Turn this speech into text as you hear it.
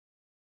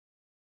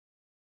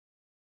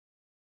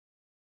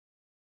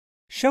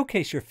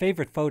Showcase your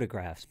favorite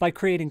photographs by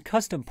creating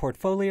custom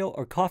portfolio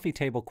or coffee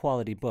table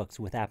quality books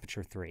with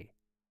Aperture 3.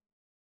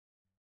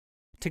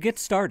 To get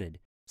started,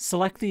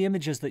 select the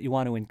images that you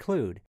want to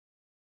include,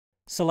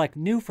 select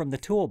New from the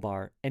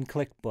toolbar, and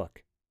click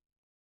Book.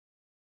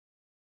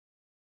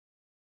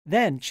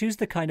 Then choose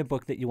the kind of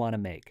book that you want to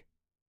make.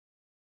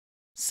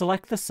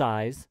 Select the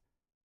size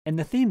and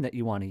the theme that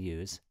you want to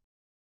use,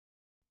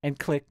 and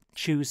click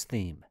Choose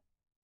Theme.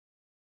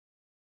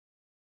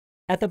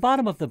 At the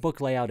bottom of the book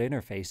layout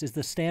interface is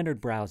the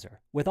standard browser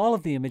with all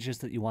of the images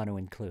that you want to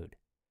include.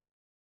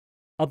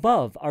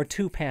 Above are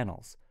two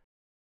panels,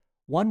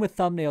 one with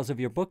thumbnails of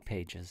your book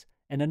pages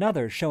and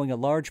another showing a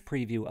large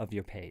preview of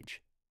your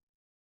page.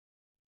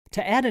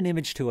 To add an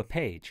image to a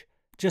page,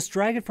 just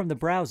drag it from the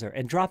browser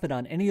and drop it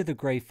on any of the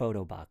gray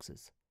photo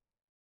boxes.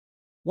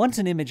 Once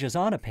an image is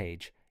on a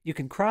page, you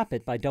can crop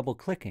it by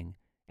double-clicking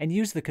and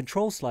use the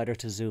control slider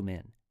to zoom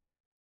in.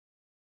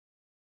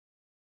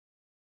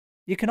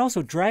 You can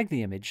also drag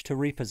the image to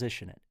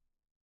reposition it.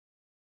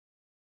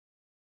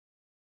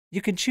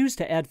 You can choose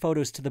to add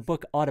photos to the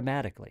book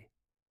automatically.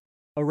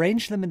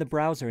 Arrange them in the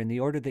browser in the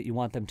order that you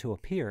want them to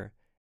appear,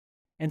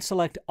 and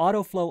select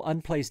Autoflow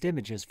Unplaced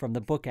Images from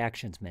the Book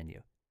Actions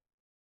menu.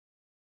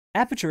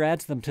 Aperture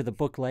adds them to the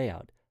book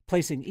layout,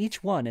 placing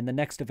each one in the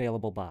next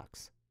available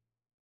box.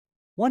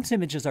 Once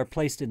images are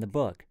placed in the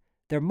book,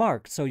 they're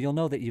marked so you'll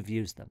know that you've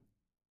used them.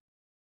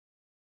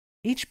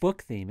 Each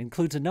book theme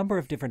includes a number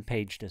of different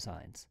page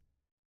designs.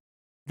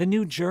 The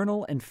new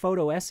journal and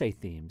photo essay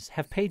themes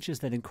have pages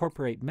that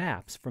incorporate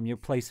maps from your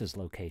place's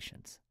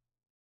locations.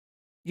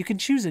 You can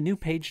choose a new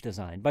page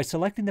design by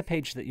selecting the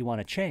page that you want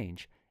to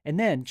change and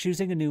then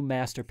choosing a new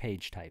master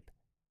page type.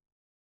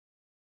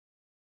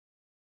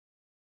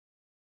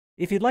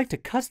 If you'd like to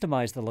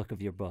customize the look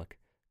of your book,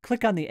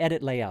 click on the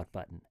Edit Layout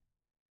button.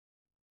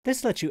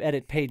 This lets you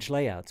edit page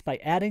layouts by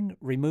adding,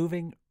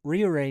 removing,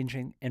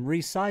 rearranging, and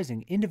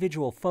resizing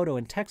individual photo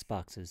and text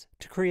boxes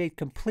to create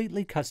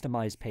completely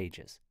customized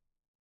pages.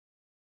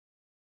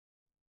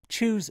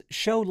 Choose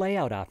Show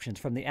Layout Options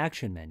from the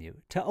Action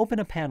menu to open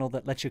a panel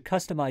that lets you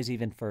customize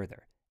even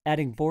further,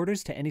 adding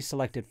borders to any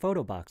selected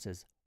photo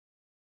boxes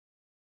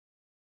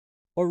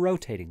or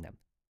rotating them.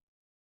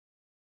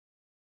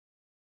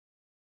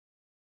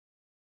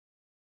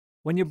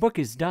 When your book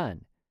is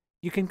done,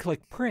 you can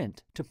click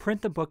Print to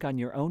print the book on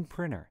your own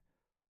printer,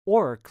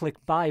 or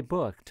click Buy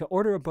Book to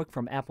order a book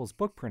from Apple's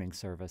book printing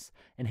service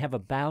and have a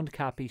bound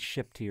copy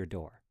shipped to your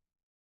door.